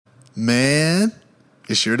Man,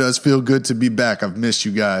 it sure does feel good to be back. I've missed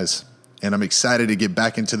you guys, and I'm excited to get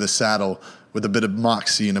back into the saddle with a bit of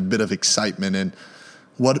moxie and a bit of excitement. And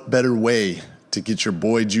what better way to get your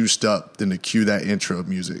boy juiced up than to cue that intro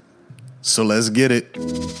music? So let's get it.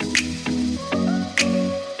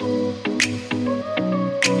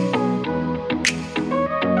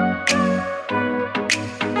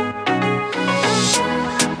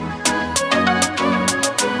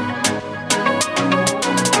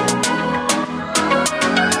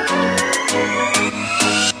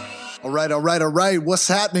 All right. What's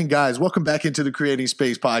happening, guys? Welcome back into the Creating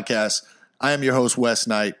Space podcast. I am your host, Wes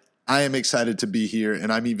Knight. I am excited to be here,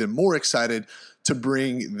 and I'm even more excited to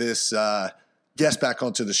bring this guest back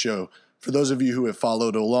onto the show. For those of you who have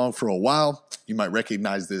followed along for a while, you might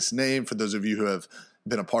recognize this name. For those of you who have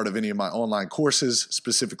been a part of any of my online courses,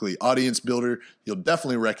 specifically Audience Builder, you'll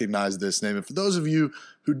definitely recognize this name. And for those of you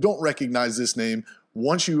who don't recognize this name,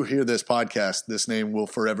 once you hear this podcast, this name will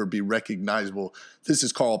forever be recognizable. This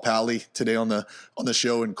is Paoli today on the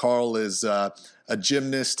show, and Carl is a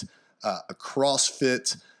gymnast, a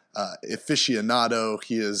CrossFit aficionado.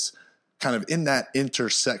 He is kind of in that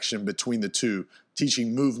intersection between the two,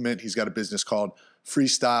 teaching movement. He's got a business called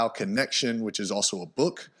Freestyle Connection, which is also a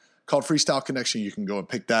book called Freestyle Connection. You can go and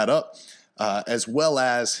pick that up, as well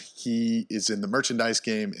as he is in the merchandise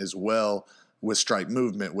game as well with Strike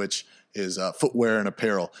Movement, which is footwear and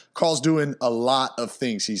apparel. Carl's doing a lot of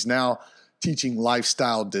things. He's now teaching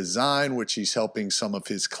lifestyle design, which he's helping some of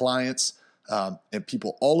his clients and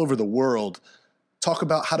people all over the world talk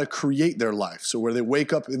about how to create their life. So where they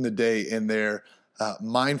wake up in the day and they're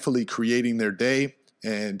mindfully creating their day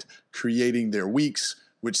and creating their weeks,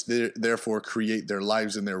 which therefore create their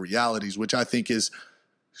lives and their realities, which I think is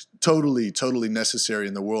totally necessary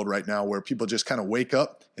in the world right now, where people just kind of wake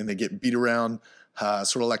up and they get beat around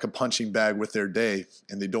sort of like a punching bag with their day,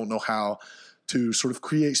 and they don't know how to sort of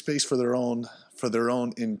create space for their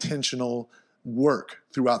own intentional work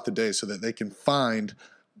throughout the day so that they can find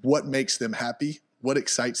what makes them happy, what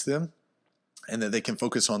excites them, and that they can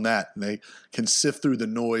focus on that. And they can sift through the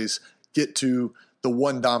noise, get to the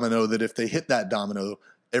one domino that if they hit that domino,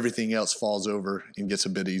 everything else falls over and gets a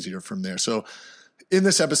bit easier from there. So in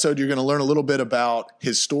this episode, you're going to learn a little bit about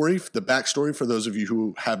his story, the backstory for those of you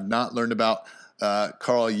who have not learned about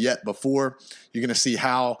Carl yet before. You're going to see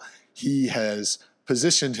how he has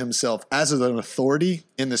positioned himself as an authority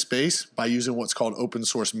in the space by using what's called open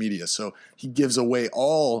source media. So he gives away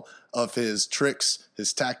all of his tricks,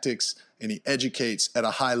 his tactics, and he educates at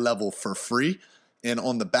a high level for free. And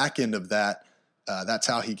on the back end of that, that's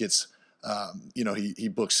how he gets, he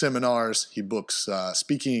books seminars, he books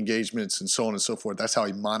speaking engagements, and so on and so forth. That's how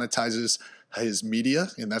he monetizes his media,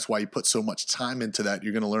 and that's why he puts so much time into that.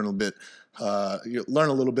 You're going to learn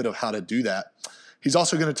a little bit of how to do that. He's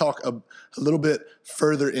also going to talk a little bit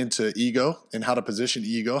further into ego and how to position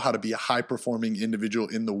ego, how to be a high-performing individual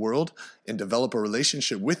in the world and develop a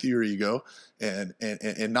relationship with your ego and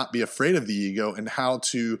not be afraid of the ego, and how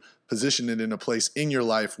to position it in a place in your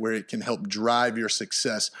life where it can help drive your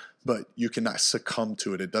success, but you cannot succumb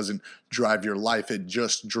to it. It doesn't drive your life. It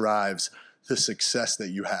just drives the success that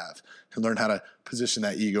you have. And learn how to position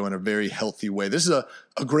that ego in a very healthy way. This is a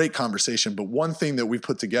great conversation, but one thing that we've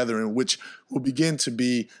put together, and which will begin to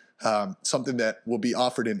be something that will be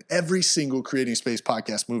offered in every single Creating Space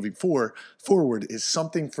podcast moving forward, is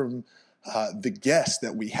something from the guests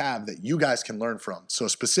that we have that you guys can learn from. So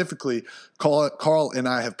specifically, Carl and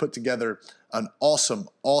I have put together an awesome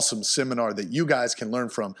seminar that you guys can learn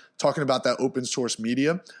from, talking about that open source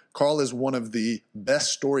media. Carl is one of the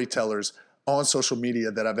best storytellers on social media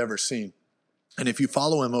that I've ever seen. And if you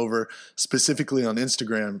follow him over specifically on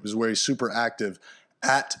Instagram, is where he's super active,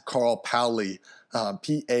 at Carl Paoli,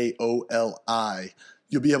 Paoli,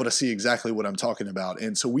 you'll be able to see exactly what I'm talking about.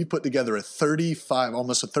 And so we put together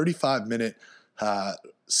almost a 35-minute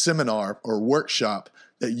seminar or workshop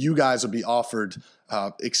that you guys will be offered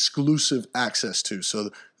exclusive access to. So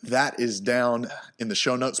that is down in the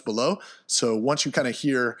show notes below. So once you kind of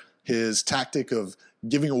hear his tactic of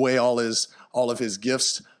giving away all of his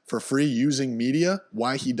gifts for free using media,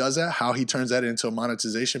 why he does that, how he turns that into a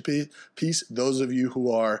monetization piece. Those of you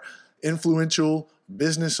who are influential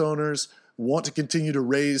business owners, want to continue to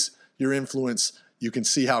raise your influence, you can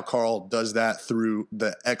see how Carl does that through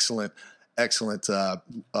the excellent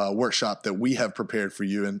workshop that we have prepared for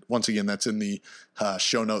you. And once again, that's in the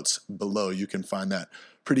show notes below. You can find that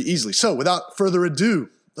pretty easily. So without further ado,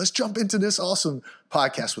 let's jump into this awesome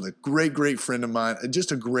podcast with a great friend of mine, and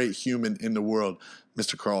just a great human in the world,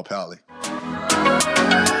 Mr. Carl Paoli. Hey,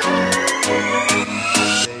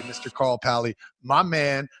 Mr. Carl Paoli, my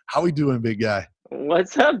man. How we doing, big guy?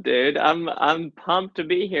 What's up, dude? I'm pumped to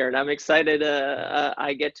be here, and I'm excited.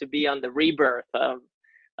 I get to be on the rebirth of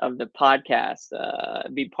the podcast,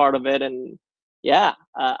 be part of it, and yeah,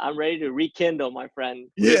 I'm ready to rekindle, my friend.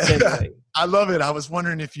 Yeah, Rekindling. I love it. I was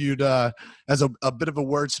wondering if you'd, as a bit of a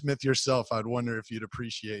wordsmith yourself, I'd wonder if you'd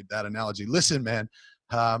appreciate that analogy. Listen, man,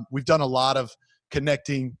 we've done a lot of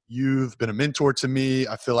connecting. You've been a mentor to me.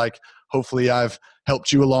 I feel like hopefully I've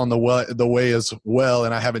helped you along the way as well.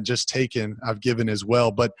 And I haven't just taken, I've given as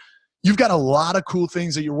well. But you've got a lot of cool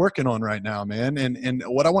things that you're working on right now, man. And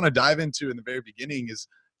what I want to dive into in the very beginning is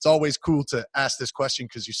it's always cool to ask this question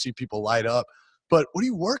because you see people light up. But what are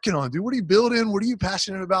you working on, dude? What are you building? What are you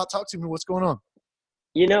passionate about? Talk to me. What's going on?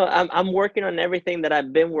 I'm working on everything that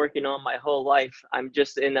I've been working on my whole life. I'm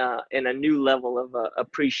just in a new level of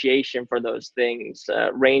appreciation for those things,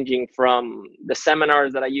 ranging from the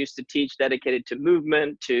seminars that I used to teach dedicated to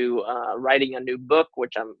movement to writing a new book,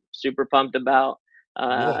 which I'm super pumped about, Whoa.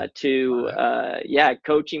 All to right. yeah,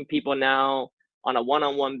 coaching people now on a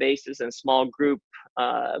one-on-one basis and small group,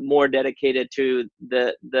 more dedicated to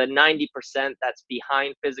the 90% that's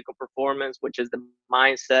behind physical performance, which is the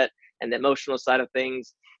mindset and the emotional side of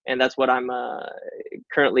things. And that's what I'm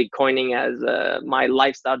currently coining as my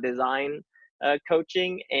lifestyle design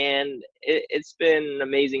coaching. And it's been an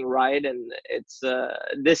amazing ride. And it's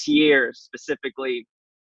this year specifically,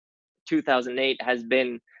 2008 has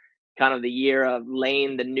been kind of the year of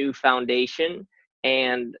laying the new foundation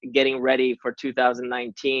and getting ready for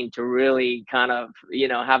 2019 to really kind of,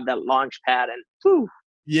 have that launch pad and whew,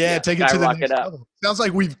 Yeah, take it to the skyrocket next up. level. Sounds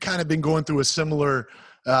like we've kind of been going through a similar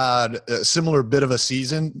bit of a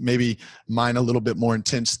season. Maybe mine a little bit more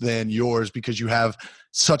intense than yours because you have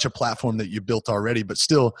such a platform that you built already. But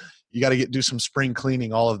still, you got to do some spring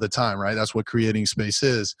cleaning all of the time, right? That's what creating space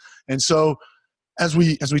is. And so, as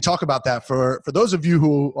we talk about that, for those of you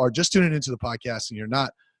who are just tuning into the podcast and you're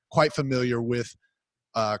not quite familiar with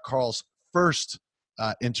Carl's first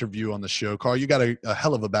interview on the show. Carl, you got a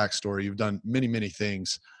hell of a backstory. You've done many, many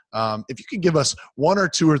things. If you could give us one or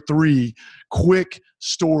two or three quick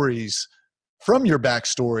stories from your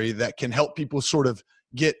backstory that can help people sort of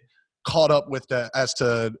get caught up with as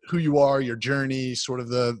to who you are, your journey, sort of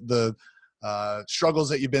the struggles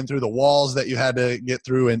that you've been through, the walls that you had to get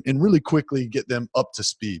through, and really quickly get them up to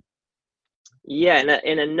speed. Yeah,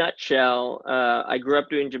 in a nutshell, I grew up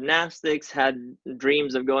doing gymnastics, had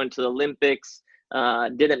dreams of going to the Olympics,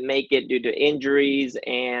 didn't make it due to injuries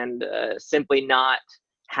and simply not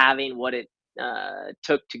having what it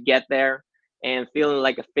took to get there, and feeling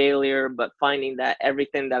like a failure, but finding that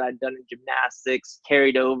everything that I'd done in gymnastics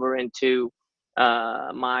carried over into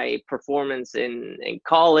my performance in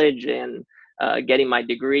college and getting my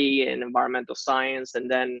degree in environmental science,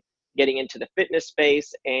 and then getting into the fitness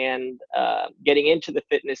space and getting into the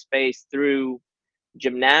fitness space through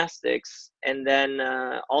gymnastics, and then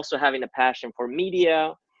also having a passion for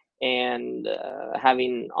media and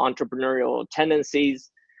having entrepreneurial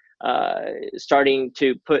tendencies, starting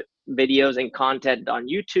to put videos and content on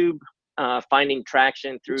YouTube, finding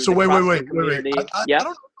traction through So the wait, CrossFit wait. community. I Yep.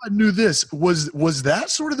 don't know if I knew this. Was that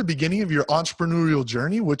sort of the beginning of your entrepreneurial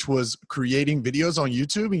journey, which was creating videos on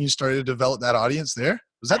YouTube, and you started to develop that audience there?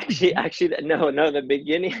 Was that the beginning? Actually, no. The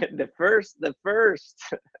beginning, the first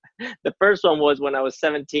one was when I was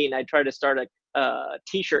 17. I tried to start a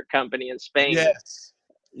t-shirt company in Spain. Yes.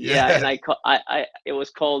 Yeah, Yeah. and it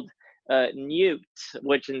was called Njut,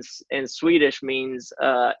 which in Swedish means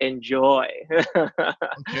enjoy.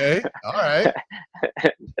 Okay. All right.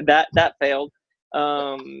 That failed.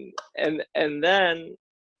 And then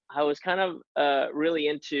I was kind of really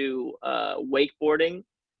into wakeboarding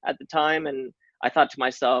at the time, and I thought to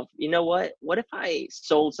myself, you know what? What if I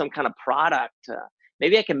sold some kind of product?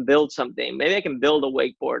 Maybe I can build something. Maybe I can build a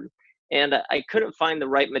wakeboard. And I couldn't find the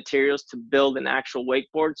right materials to build an actual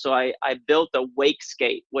wakeboard, so I built a wake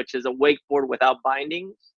skate, which is a wakeboard without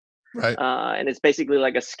bindings, Right. and it's basically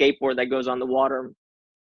like a skateboard that goes on the water.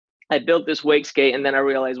 I built this wake skate, and then I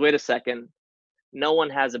realized, wait a second, no one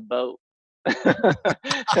has a boat.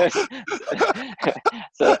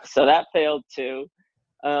 So that failed too.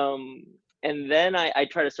 Um, and then I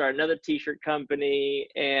tried to start another t-shirt company,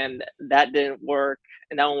 and that didn't work.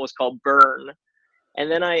 And that one was called Burn. And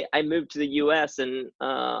then I moved to the US, and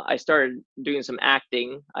I started doing some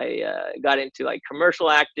acting. I got into like commercial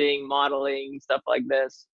acting, modeling, stuff like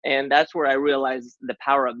this. And that's where I realized the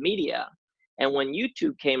power of media. And when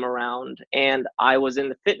YouTube came around and I was in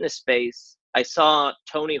the fitness space, I saw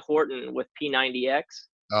Tony Horton with P90X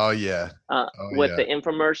Oh yeah. Oh with yeah. the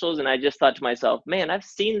infomercials. And I just thought to myself, man, I've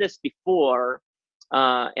seen this before.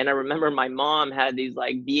 And I remember my mom had these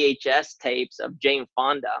like VHS tapes of Jane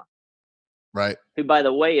Fonda. Right. who, by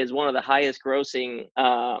the way, is one of the highest grossing,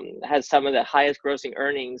 has some of the highest grossing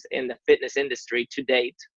earnings in the fitness industry to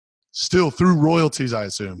date. Still through royalties, I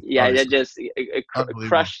assume. Yeah, Obviously. it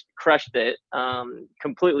just crushed it.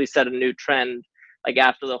 Completely set a new trend, like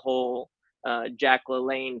after the whole Jack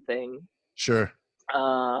LaLanne thing. Sure.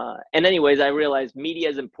 And anyways, I realized media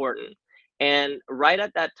is important. And right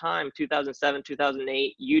at that time, 2007,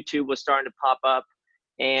 2008, YouTube was starting to pop up.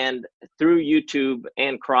 And through YouTube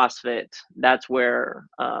and CrossFit, that's where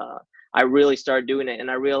I really started doing it. And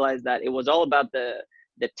I realized that it was all about the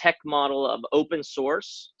tech model of open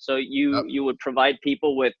source. So you would provide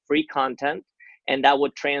people with free content, and that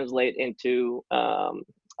would translate into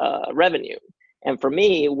revenue. And for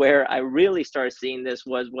me, where I really started seeing this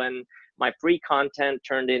was when my free content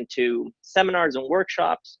turned into seminars and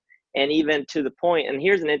workshops, and even to the point, and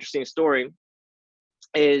here's an interesting story,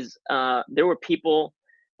 is there were people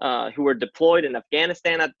who were deployed in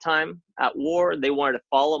Afghanistan at the time at war. They wanted to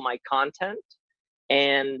follow my content,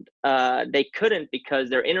 and they couldn't because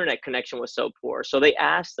their internet connection was so poor. So they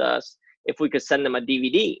asked us if we could send them a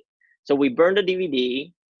DVD. So we burned a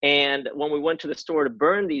DVD, and when we went to the store to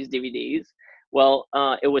burn these DVDs, well,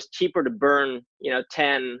 it was cheaper to burn,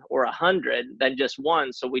 10 or 100 than just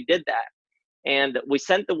one. So we did that. And we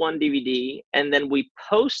sent the one DVD, and then we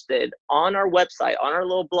posted on our website, on our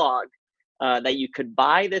little blog, that you could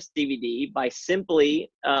buy this DVD by simply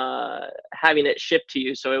having it shipped to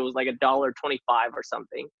you. So it was like $1.25 or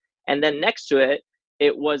something. And then next to it,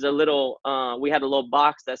 it was a little, we had a little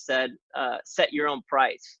box that said, set your own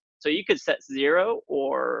price. So you could set 0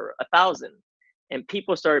 or 1,000. And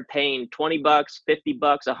people started paying $20, $50,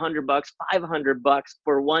 $100, $500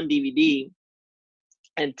 for one DVD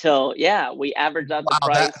until, we averaged out the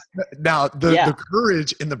price. The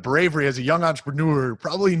courage and the bravery as a young entrepreneur,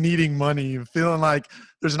 probably needing money, feeling like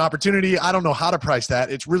there's an opportunity. I don't know how to price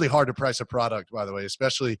that. It's really hard to price a product, by the way,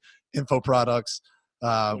 especially info products.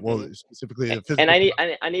 Well, specifically a physical. And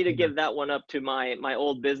I need to give that one up to my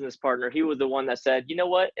old business partner. He was the one that said, you know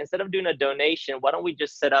what, instead of doing a donation, why don't we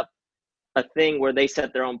just set up a thing where they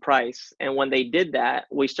set their own price? And when they did that,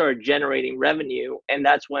 we started generating revenue. And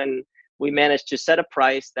that's when we managed to set a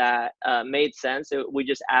price that made sense. We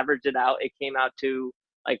just averaged it out. It came out to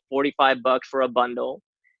like $45 for a bundle.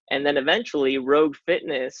 And then eventually Rogue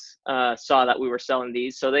Fitness saw that we were selling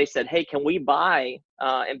these. So they said, hey, can we buy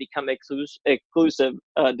and become exclusive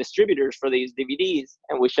distributors for these DVDs?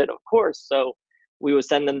 And we said, of course. So we would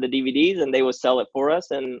send them the DVDs and they would sell it for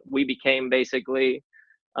us. And we became basically,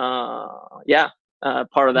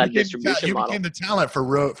 part of that distribution model. You became the talent for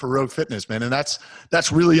Rogue Fitness, man. And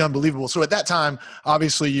that's really unbelievable. So at that time,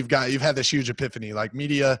 obviously you've had this huge epiphany, like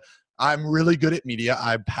media. I'm really good at media.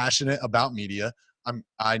 I'm passionate about media.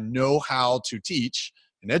 I know how to teach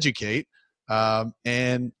and educate.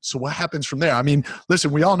 And so what happens from there? I mean,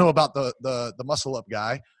 listen, we all know about the muscle up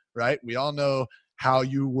guy, right? We all know how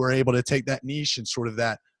you were able to take that niche and sort of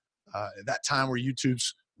that time where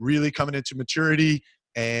YouTube's really coming into maturity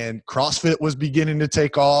and CrossFit was beginning to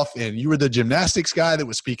take off, and you were the gymnastics guy that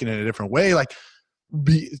was speaking in a different way. Like,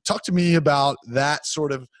 talk to me about that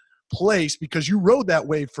sort of place, because you rode that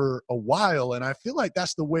wave for a while, and I feel like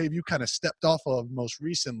that's the wave you kind of stepped off of most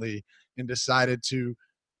recently and decided to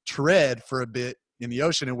tread for a bit in the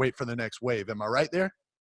ocean and wait for the next wave. Am I right there?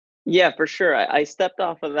 Yeah, for sure. I stepped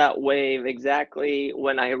off of that wave exactly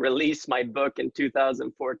when I released my book in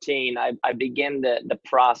 2014. I began the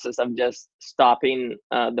process of just stopping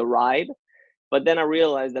the ride. But then I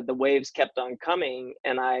realized that the waves kept on coming,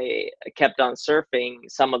 and I kept on surfing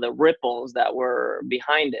some of the ripples that were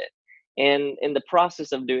behind it. And in the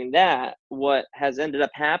process of doing that, what has ended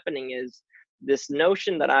up happening is this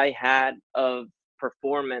notion that I had of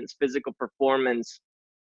performance, physical performance,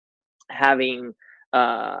 having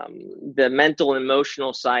the mental and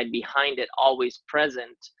emotional side behind it always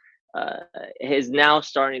present, is now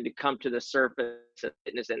starting to come to the surface of the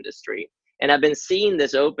fitness industry. And I've been seeing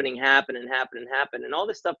this opening happen and happen and happen. And all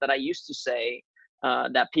the stuff that I used to say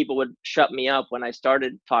that people would shut me up when I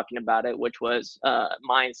started talking about it, which was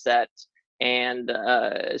mindset and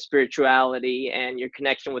spirituality and your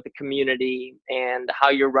connection with the community and how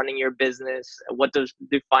you're running your business. What do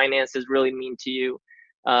finances really mean to you?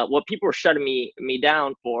 What people were shutting me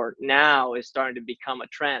down for now is starting to become a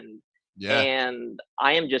trend. Yeah. And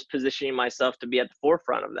I am just positioning myself to be at the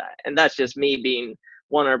forefront of that. And that's just me being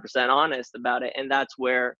 100% honest about it. And that's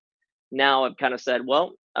where now I've kind of said,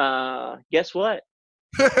 well, guess what?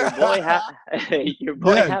 Your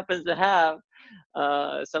boy happens to have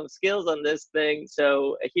some skills on this thing.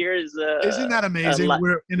 So here's isn't that amazing?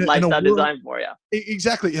 We're in a world design for you.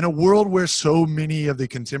 Exactly. In a world where so many of the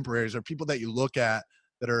contemporaries are people that you look at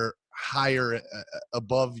that are higher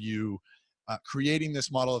above you, creating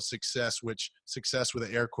this model of success, which success with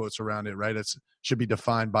the air quotes around it, right? It should be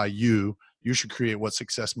defined by you. You should create what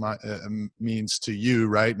success means to you,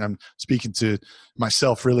 right? And I'm speaking to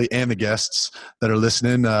myself really, and the guests that are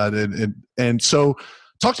listening. And so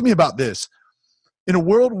talk to me about this. In a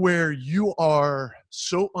world where you are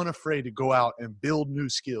so unafraid to go out and build new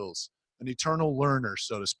skills, an eternal learner,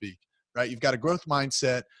 so to speak, right? You've got a growth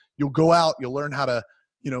mindset. You'll go out, you'll learn how to,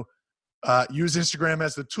 use Instagram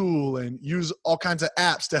as the tool and use all kinds of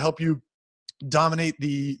apps to help you dominate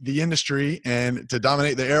the industry and to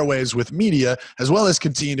dominate the airwaves with media, as well as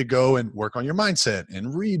continue to go and work on your mindset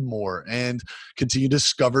and read more and continue to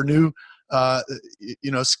discover new,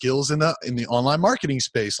 skills in the online marketing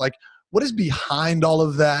space. Like, what is behind all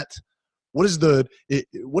of that? What is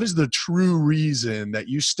the true reason that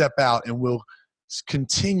you step out and will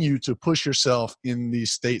continue to push yourself in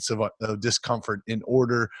these states of discomfort in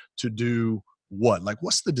order to do what? Like,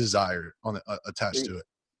 what's the desire attached to it?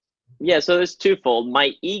 Yeah, so it's twofold.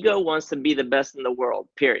 My ego wants to be the best in the world,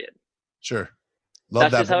 period. Sure.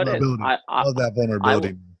 Love that vulnerability. Love that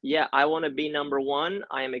vulnerability. I want to be number one.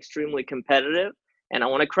 I am extremely competitive, and I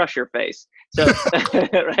want to crush your face. So,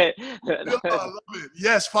 right? Oh, I love it.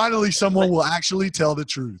 Yes, finally, someone will actually tell the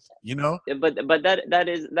truth. But that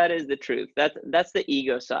is the truth. That's the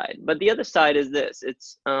ego side. But the other side is this.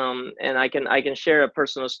 It's and I can share a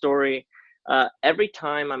personal story. Every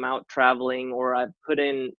time I'm out traveling or I've put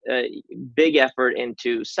in a big effort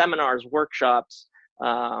into seminars, workshops,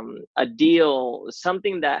 a deal,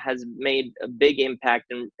 something that has made a big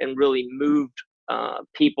impact and really moved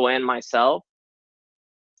people and myself,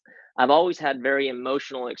 I've always had very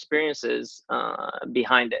emotional experiences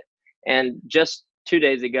behind it. And just 2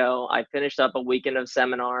 days ago, I finished up a weekend of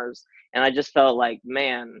seminars, and I just felt like,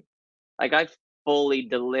 man, like I fully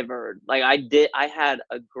delivered. Like I had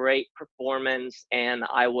a great performance, and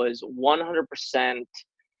I was 100%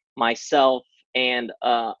 myself and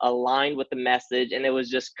aligned with the message, and it was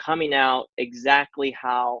just coming out exactly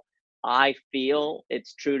how I feel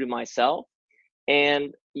it's true to myself.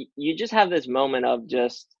 And you just have this moment of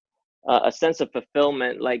just a sense of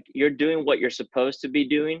fulfillment, like you're doing what you're supposed to be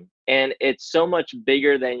doing, and it's so much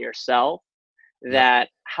bigger than yourself that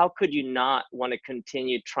how could you not want to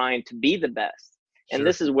continue trying to be the best? And Sure.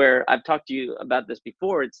 This is where I've talked to you about this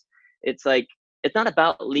before. It's like, it's not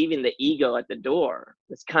about leaving the ego at the door.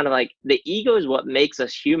 It's kind of like the ego is what makes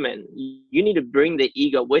us human. You need to bring the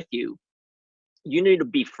ego with you. You need to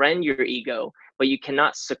befriend your ego, but you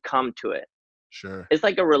cannot succumb to it. Sure. It's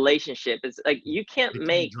like a relationship. It's like you can't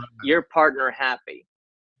make your partner happy.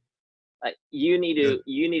 Like you need to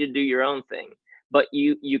do your own thing. But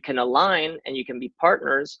you can align and you can be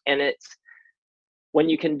partners, and it's when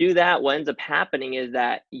you can do that, what ends up happening is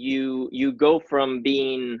that you go from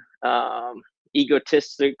being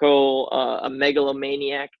egotistical, a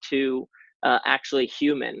megalomaniac, to actually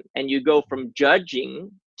human, and you go from judging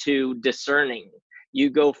to discerning. You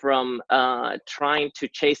go from trying to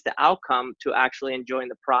chase the outcome to actually enjoying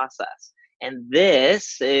the process. And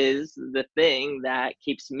this is the thing that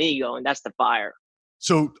keeps me going. That's the fire.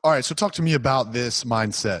 So, all right. So talk to me about this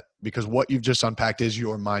mindset, because what you've just unpacked is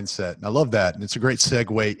your mindset. And I love that. And it's a great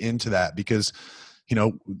segue into that because,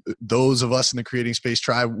 those of us in the Creating Space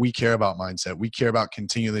tribe, we care about mindset. We care about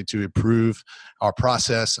continuing to improve our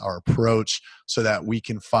process, our approach, so that we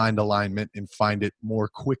can find alignment and find it more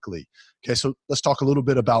quickly. Okay. So let's talk a little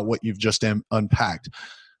bit about what you've just unpacked.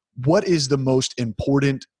 What is the most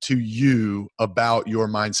important to you about your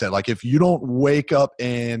mindset? Like if you don't wake up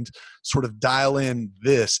and sort of dial in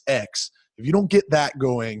this X, if you don't get that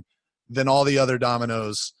going, then all the other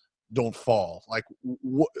dominoes don't fall. Like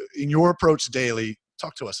in your approach daily,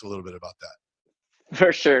 talk to us a little bit about that.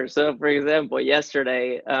 For sure. So for example,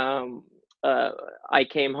 yesterday, I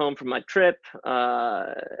came home from a trip.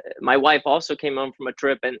 My wife also came home from a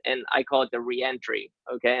trip, and I call it the reentry.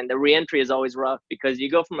 Okay. And the reentry is always rough because you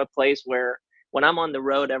go from a place where when I'm on the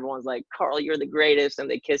road, everyone's like, Carl, you're the greatest. And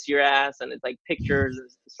they kiss your ass, and it's like pictures and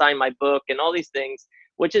sign my book and all these things,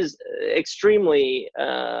 which is extremely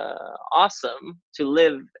awesome to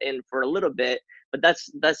live in for a little bit. But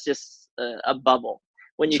that's just a bubble.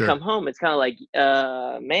 When you come home, it's kind of like,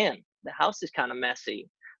 man, the house is kind of messy.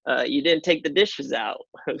 You didn't take the dishes out.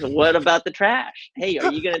 What about the trash? Hey,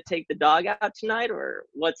 are you going to take the dog out tonight, or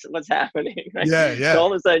what's happening? Right? Yeah. So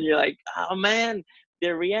all of a sudden you're like, oh man,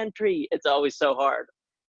 the reentry, it's always so hard.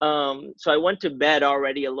 So I went to bed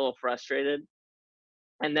already a little frustrated.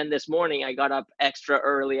 And then this morning I got up extra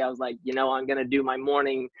early. I was like, I'm going to do my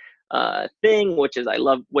morning thing, which is I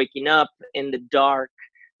love waking up in the dark,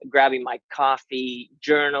 grabbing my coffee,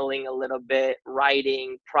 journaling a little bit,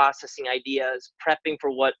 writing, processing ideas, prepping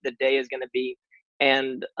for what the day is going to be.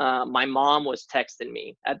 And my mom was texting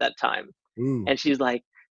me at that time. Ooh. And she's like,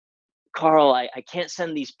 Carl, I can't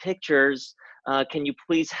send these pictures. Can you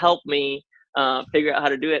please help me figure out how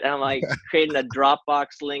to do it? And I'm like creating a Dropbox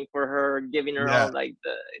link for her, giving her Yeah. all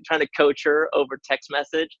trying to coach her over text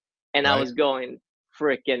message. And I Right. was going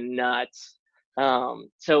freaking nuts.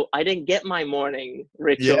 So I didn't get my morning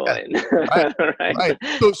ritual Yeah. in. Right. Right. Right.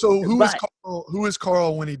 So who is But Carl? Who is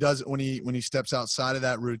Carl when he does it? When he steps outside of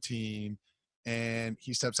that routine and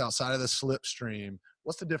he steps outside of the slipstream?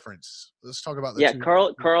 What's the difference? Let's talk about the yeah, two.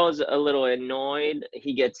 Carl is a little annoyed.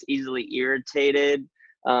 He gets easily irritated.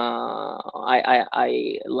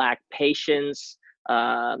 I lack patience.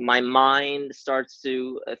 My mind starts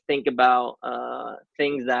to think about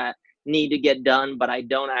things that need to get done, but I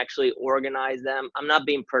don't actually organize them. I'm not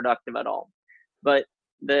being productive at all. But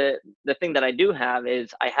the thing that I do have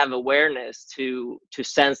is I have awareness to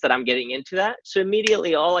sense that I'm getting into that. So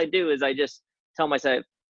immediately all I do is I just tell myself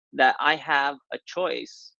that I have a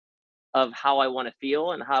choice of how I want to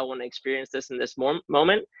feel and how I want to experience this in this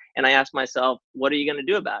moment. And I ask myself, what are you going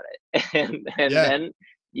to do about it? And Yeah. then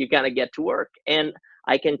you kind of get to work. And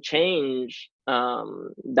I can change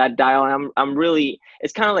that dial. I'm really.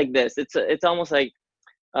 It's kind of like this. It's almost like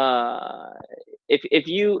uh, if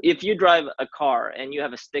you drive a car and you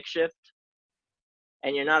have a stick shift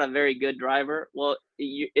and you're not a very good driver, well,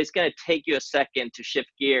 it's going to take you a second to shift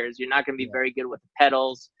gears. You're not going to be Yeah. very good with the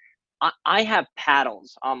pedals. I have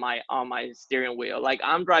paddles on my steering wheel. Like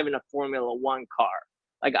I'm driving a Formula One car.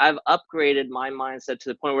 Like I've upgraded my mindset to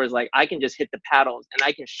the point where it's like I can just hit the paddles and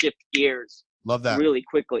I can shift gears Love that. really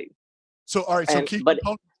quickly. So, all right. So And key but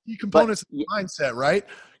components of the mindset, right?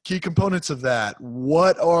 Key components of that.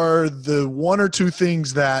 What are the one or two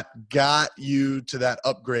things that got you to that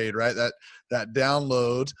upgrade, right? That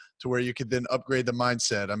download to where you could then upgrade the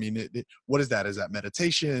mindset. I mean, what is that? Is that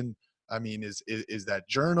meditation? I mean, is that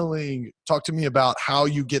journaling? Talk to me about how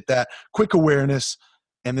you get that quick awareness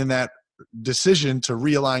and then that decision to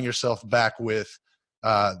realign yourself back with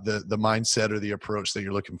the mindset or the approach that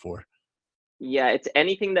you're looking for. yeah, it's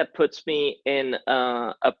anything that puts me in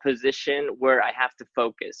a position where I have to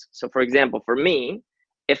focus. So, for example, for me,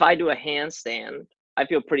 if I do a handstand, I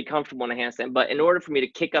feel pretty comfortable in a handstand. But in order for me to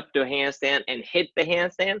kick up to a handstand and hit the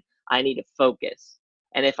handstand, I need to focus.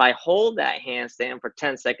 And if I hold that handstand for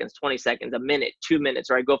 10 seconds, 20 seconds, a minute, 2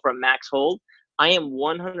 minutes, or I go for a max hold, I am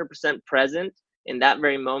 100% present in that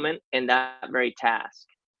very moment, in that very task.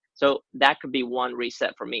 So that could be one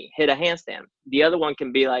reset for me. Hit a handstand. The other one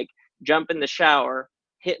can be like, jump in the shower,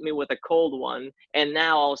 hit me with a cold one, and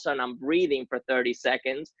now all of a sudden I'm breathing for 30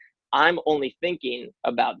 seconds. I'm only thinking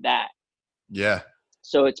about that. Yeah.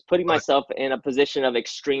 So it's putting myself in a position of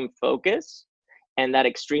extreme focus. And that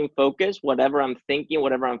extreme focus, whatever I'm thinking,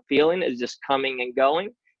 whatever I'm feeling, is just coming and going.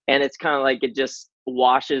 And it's kind of like it just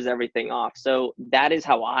washes everything off. So that is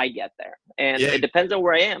how I get there. And Yeah. it depends on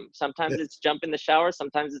where I am. Sometimes Yeah. it's jump in the shower.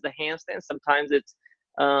 Sometimes it's a handstand. Sometimes it's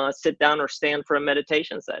sit down or stand for a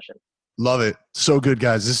meditation session. Love it. So good,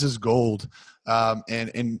 guys. This is gold.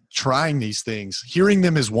 And trying these things, hearing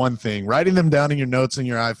them is one thing. Writing them down in your notes in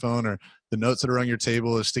your iPhone or the notes that are on your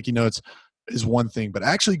table or sticky notes is one thing. But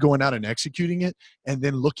actually going out and executing it and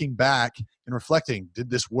then looking back and reflecting, did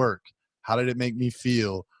this work? How did it make me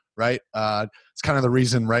feel? Right? It's kind of the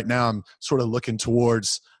reason right now I'm sort of looking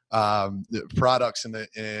towards the products in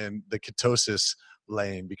the ketosis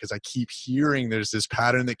lane, because I keep hearing there's this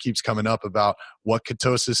pattern that keeps coming up about what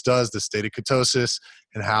ketosis does, the state of ketosis,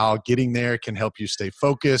 and how getting there can help you stay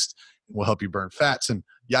focused and will help you burn fats and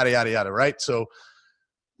yada, yada, yada, right? So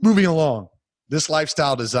moving along, this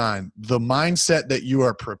lifestyle design, the mindset that you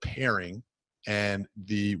are preparing and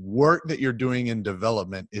the work that you're doing in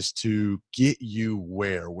development is to get you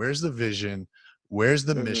where? Where's the vision? Where's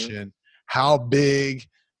the mission? How big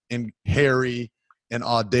and hairy and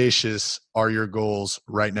audacious are your goals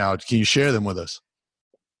right now? Can you share them with us?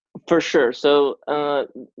 For sure. So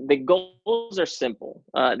the goals are simple.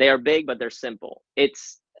 They are big, but they're simple.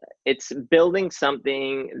 It's building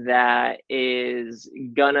something that is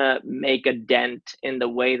gonna make a dent in the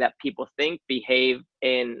way that people think, behave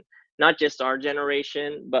in not just our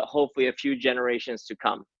generation, but hopefully a few generations to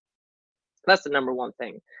come. That's the number one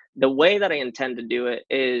thing. The way that I intend to do it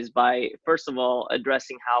is by, first of all,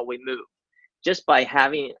 addressing how we move. Just by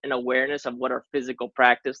having an awareness of what our physical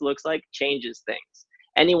practice looks like changes things.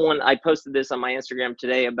 I posted this on my Instagram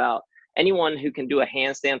today about anyone who can do a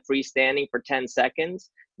handstand freestanding for 10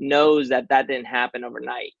 seconds knows that that didn't happen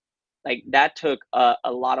overnight. Like that took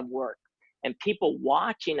a lot of work. and people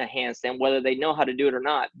watching a handstand, whether they know how to do it or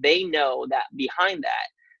not, they know that behind that,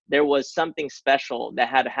 there was something special that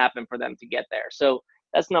had to happen for them to get there. So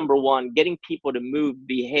that's number one, getting people to move,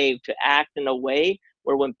 behave, to act in a way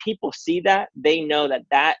where when people see that, they know that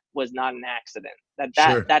that was not an accident,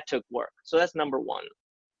 Sure. that took work. So that's number one.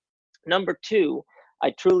 Number two, I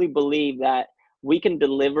truly believe that we can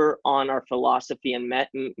deliver on our philosophy and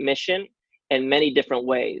mission in many different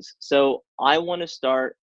ways. So I want to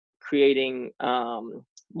start creating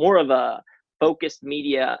more of a focused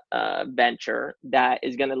media venture that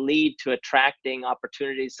is going to lead to attracting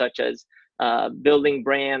opportunities such as building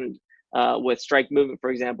brand with Strike Movement, for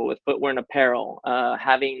example, with footwear and apparel,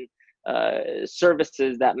 having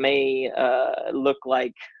services that may look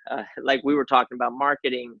like we were talking about,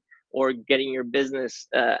 marketing or getting your business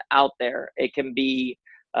out there. It can be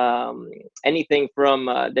anything from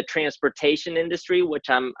the transportation industry, which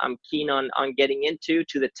I'm keen on getting into,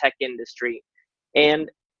 to the tech industry, and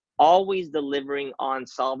always delivering on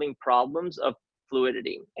solving problems of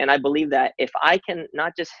fluidity. And I believe that if I can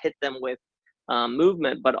not just hit them with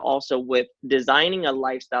movement, but also with designing a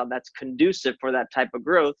lifestyle that's conducive for that type of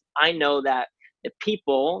growth, I know that the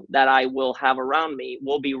people that I will have around me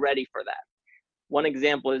will be ready for that. One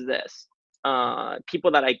example is this.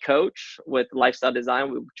 People that I coach with lifestyle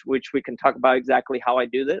design, which we can talk about exactly how I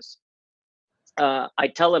do this. I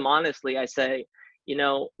tell them honestly, I say,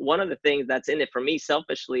 one of the things that's in it for me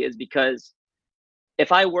selfishly is because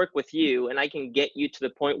if I work with you and I can get you to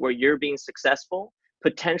the point where you're being successful,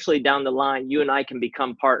 potentially down the line, you and I can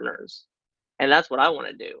become partners. And that's what I want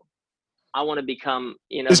to do. I want to become,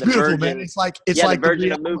 It's the beautiful, virgin. man. It's like the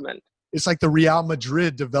virgin of movement. It's like the Real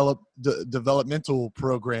Madrid developmental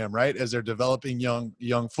program, right? As they're developing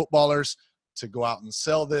young footballers to go out and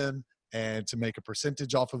sell them and to make a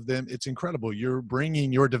percentage off of them. It's incredible. You're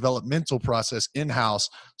bringing your developmental process in-house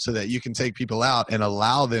so that you can take people out and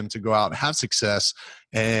allow them to go out and have success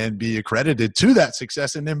and be accredited to that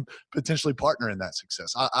success, and then potentially partner in that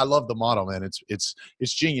success. I love the model, man.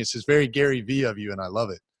 It's genius. It's very Gary V of you, and I love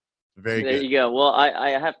it. Very There good. you go. Well, I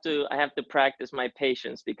have to practice my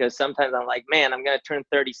patience, because sometimes I'm like, man, I'm gonna turn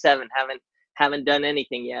 37, haven't done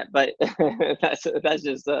anything yet. But that's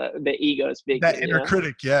just the ego speaking. That inner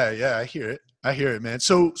critic. Yeah, I hear it, man.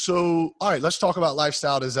 So all right, let's talk about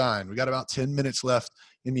lifestyle design. We got about 10 minutes left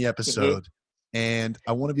in the episode. And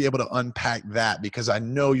I want to be able to unpack that because I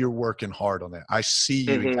know you're working hard on that. I see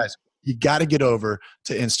you. Mm-hmm. Guys, you got to get over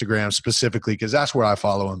to Instagram specifically, because that's where I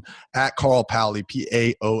follow him, at Carl Paoli,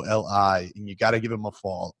 Paoli, and you got to give him a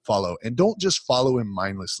follow. And don't just follow him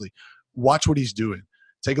mindlessly. Watch what he's doing.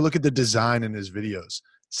 Take a look at the design in his videos.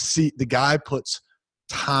 See, the guy puts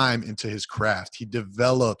time into his craft. He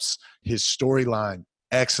develops his storyline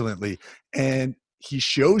excellently, and he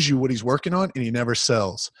shows you what he's working on, and he never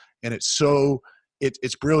sells. And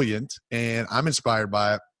it's brilliant, and I'm inspired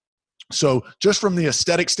by it. So just from the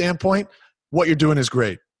aesthetic standpoint, what you're doing is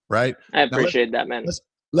great, right? I appreciate that, man.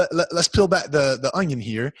 Let's peel back the onion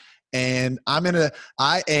here. And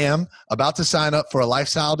I am about to sign up for a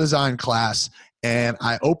lifestyle design class, and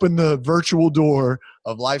I open the virtual door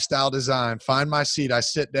of lifestyle design, find my seat, I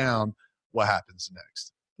sit down. What happens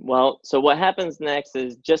next? Well, so what happens next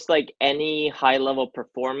is, just like any high-level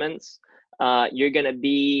performance, you're going to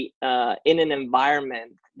be in an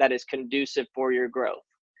environment that is conducive for your growth.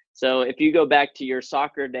 So if you go back to your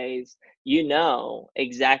soccer days, you know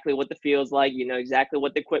exactly what the field's like, you know exactly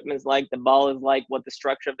what the equipment's like, the ball is like, what the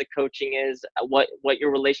structure of the coaching is, what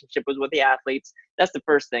your relationship is with the athletes. That's the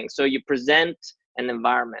first thing. So you present an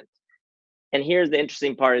environment. And here's the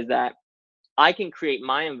interesting part, is that I can create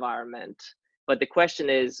my environment, but the question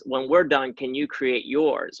is, when we're done, can you create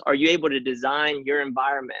yours? Are you able to design your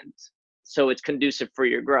environment so it's conducive for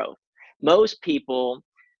your growth? Most people,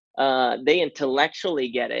 they intellectually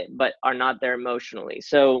get it, but are not there emotionally.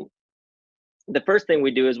 So the first thing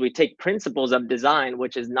we do is we take principles of design,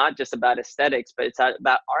 which is not just about aesthetics, but it's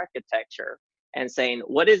about architecture, and saying,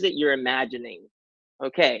 what is it you're imagining?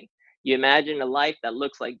 Okay, you imagine a life that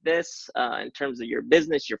looks like this, in terms of your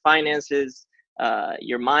business, your finances,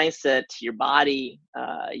 your mindset, your body,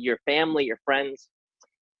 your family, your friends.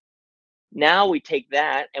 Now we take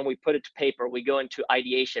that and we put it to paper. We go into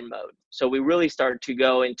ideation mode. So we really start to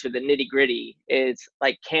go into the nitty gritty. It's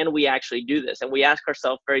like, can we actually do this? And we ask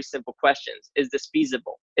ourselves very simple questions. Is this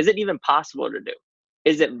feasible? Is it even possible to do?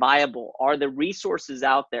 Is it viable? Are the resources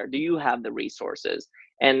out there? Do you have the resources?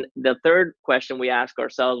 And the third question we ask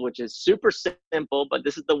ourselves, which is super simple, but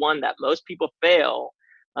this is the one that most people fail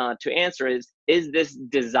to answer, is this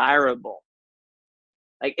desirable?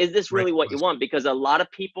 Like, is this really what you want? Because a lot of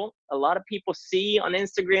people see on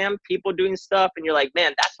Instagram people doing stuff, and you're like,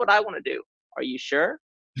 man, that's what I want to do. Are you sure?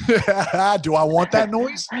 Do I want that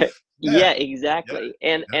noise? Yeah, exactly.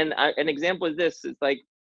 An example is this. It's like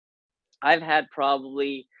I've had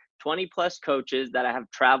probably 20 plus coaches that I have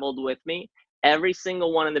traveled with me. Every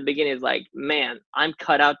single one in the beginning is like, man, I'm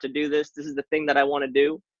cut out to do this. This is the thing that I want to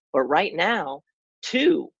do. But right now,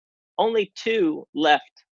 only two left.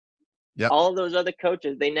 Yep. All of those other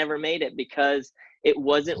coaches, they never made it because it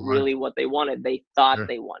wasn't really what they wanted. They thought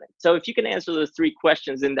they wanted. So if you can answer those three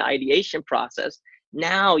questions in the ideation process,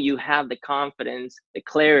 now you have the confidence, the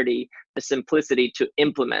clarity, the simplicity to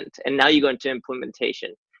implement. And now you go into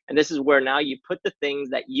implementation. And this is where now you put the things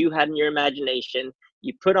that you had in your imagination,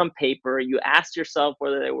 you put on paper, you asked yourself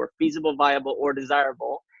whether they were feasible, viable, or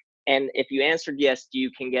desirable. And if you answered yes,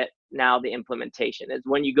 you can get now the implementation. Is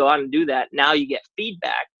when you go out and do that, now you get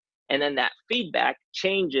feedback. And then that feedback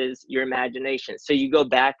changes your imagination. So you go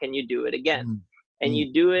back and you do it again. And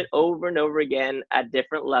you do it over and over again at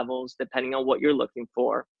different levels, depending on what you're looking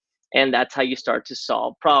for. And that's how you start to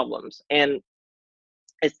solve problems. And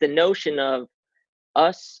it's the notion of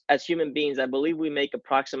us as human beings. I believe we make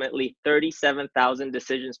approximately 37,000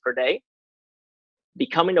 decisions per day.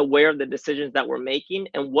 Becoming aware of the decisions that we're making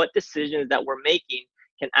and what decisions that we're making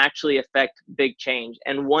can actually affect big change.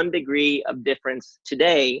 And 1 degree of difference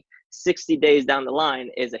today, 60 days down the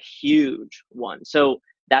line, is a huge one. So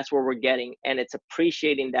that's where we're getting. And it's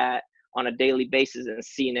appreciating that on a daily basis and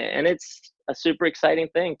seeing it. And it's a super exciting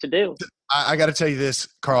thing to do. I got to tell you this,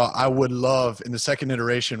 Carl, I would love in the second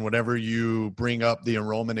iteration, whenever you bring up the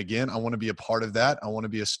enrollment again, I want to be a part of that. I want to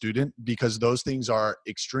be a student because those things are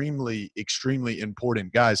extremely, extremely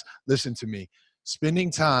important. Guys, listen to me. Spending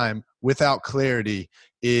time without clarity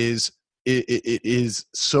is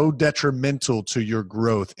so detrimental to your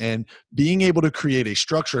growth, and being able to create a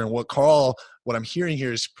structure. And what I'm hearing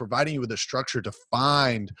here is providing you with a structure to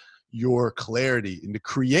find your clarity and to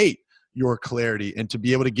create your clarity and to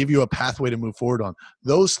be able to give you a pathway to move forward on.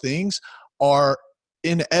 Those things are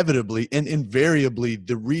inevitably and invariably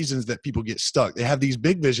the reasons that people get stuck. They have these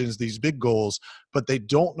big visions, these big goals, but they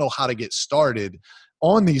don't know how to get started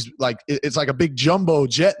on these. Like, it's like a big jumbo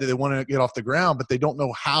jet that they want to get off the ground, but they don't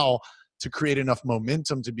know how to create enough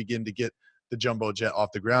momentum to begin to get the jumbo jet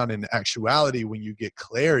off the ground. In actuality, when you get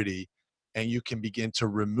clarity and you can begin to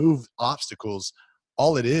remove obstacles,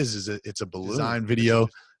 all it is it's a balloon design video.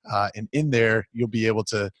 And in there, you'll be able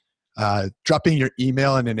to drop in your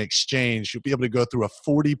email, and in exchange, you'll be able to go through a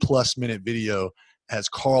 40-plus minute video as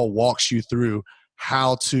Carl walks you through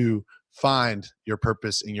how to find your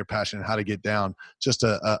purpose and your passion and how to get down just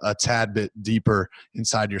a tad bit deeper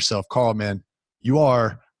inside yourself. Carl, man, you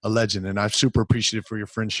are a legend, and I'm super appreciative for your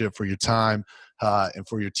friendship, for your time, and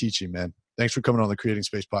for your teaching, man. Thanks for coming on the Creating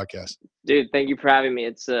Space podcast. Dude, thank you for having me.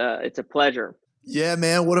 It's a pleasure. Yeah,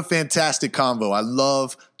 man, what a fantastic convo. I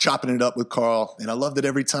love chopping it up with Carl, and I love that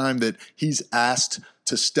every time that he's asked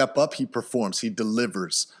to step up, he performs, he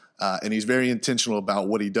delivers, and he's very intentional about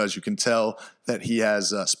what he does. You can tell that he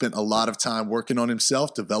has spent a lot of time working on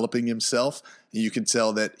himself, developing himself, and you can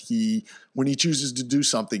tell that when he chooses to do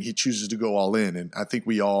something, he chooses to go all in, and I think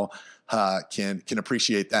we all can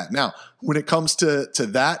appreciate that. Now, when it comes to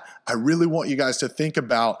that, I really want you guys to think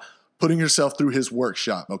about putting yourself through his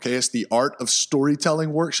workshop, okay? It's the Art of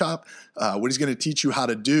Storytelling workshop. What he's going to teach you how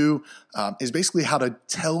to do is basically how to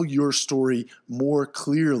tell your story more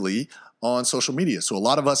clearly on social media. So a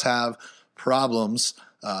lot of us have problems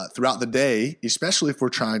throughout the day, especially if we're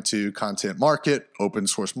trying to content market, open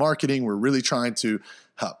source marketing. We're really trying to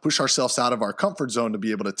push ourselves out of our comfort zone to be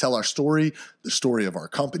able to tell our story, the story of our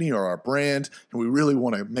company or our brand. And we really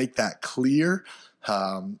want to make that clear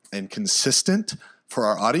and consistent for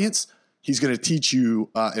our audience. He's going to teach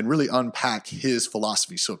you and really unpack his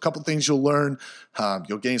philosophy. So a couple things you'll learn.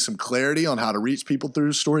 You'll gain some clarity on how to reach people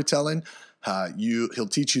through storytelling. He'll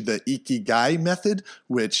teach you the Ikigai method,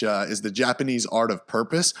 which is the Japanese art of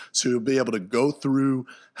purpose. So you'll be able to go through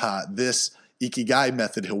this Ikigai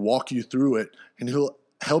method. He'll walk you through it, and he'll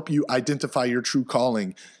help you identify your true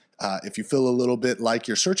calling. If you feel a little bit like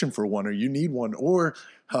you're searching for one or you need one, or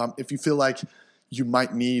if you feel like you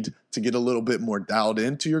might need to get a little bit more dialed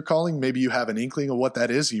into your calling. Maybe you have an inkling of what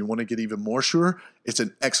that is and you want to get even more sure. It's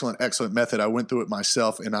an excellent, excellent method. I went through it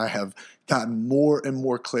myself, and I have gotten more and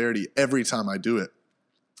more clarity every time I do it.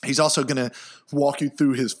 He's also going to walk you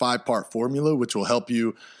through his 5-part formula, which will help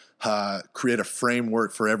you create a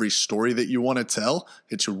framework for every story that you want to tell.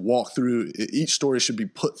 It should walk through, each story should be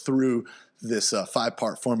put through this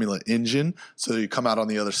 5-part formula engine so that you come out on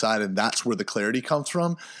the other side, and that's where the clarity comes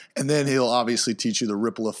from. And then he'll obviously teach you the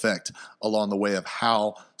ripple effect along the way of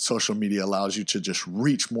how social media allows you to just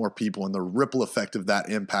reach more people, and the ripple effect of that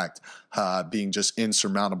impact being just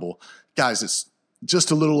insurmountable. Guys, it's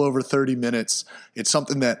just a little over 30 minutes. It's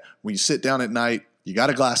something that when you sit down at night, you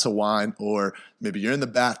got a glass of wine, or maybe you're in the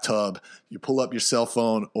bathtub, you pull up your cell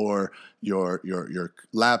phone or your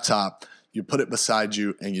laptop, you put it beside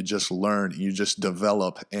you, and you just learn, you just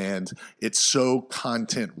develop. And it's so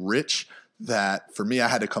content rich that for me, I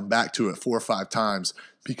had to come back to it 4 or 5 times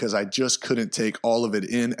because I just couldn't take all of it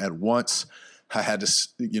in at once. I had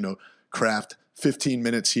to, craft 15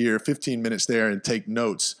 minutes here, 15 minutes there, and take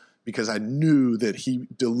notes because I knew that he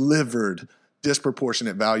delivered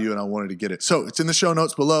disproportionate value and I wanted to get it. So it's in the show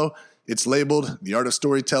notes below. It's labeled The Art of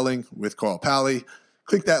Storytelling with Carl Paoli.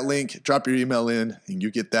 Click that link, drop your email in, and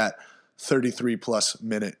you get that 33 plus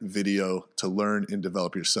minute video to learn and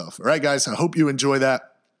develop yourself. All right, guys, I hope you enjoy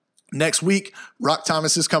that. Next week, Rock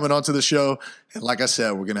Thomas is coming onto the show. And like I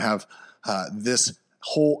said, we're going to have this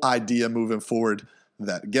whole idea moving forward.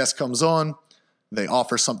 That guest comes on, they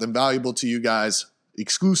offer something valuable to you guys,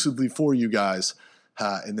 exclusively for you guys.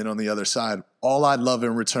 And then on the other side, all I'd love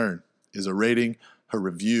in return is a rating, a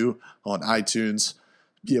review on iTunes,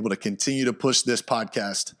 be able to continue to push this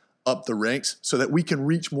podcast up the ranks so that we can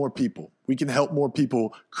reach more people. We can help more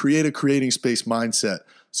people create a creating space mindset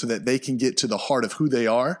so that they can get to the heart of who they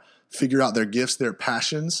are, figure out their gifts, their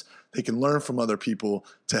passions. They can learn from other people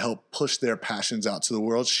to help push their passions out to the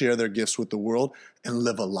world, share their gifts with the world, and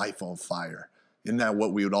live a life on fire. Isn't that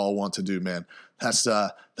what we would all want to do, man? That's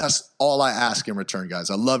all I ask in return,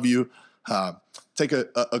 guys. I love you. Take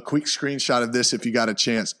a quick screenshot of this if you got a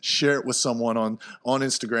chance. Share it with someone on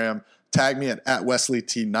Instagram. Tag me at Wesley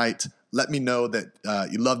T. Knight. Let me know that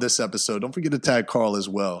you love this episode. Don't forget to tag Carl as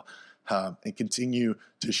well, and continue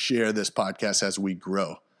to share this podcast as we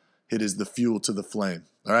grow. It is the fuel to the flame.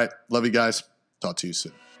 All right. Love you guys. Talk to you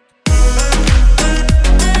soon.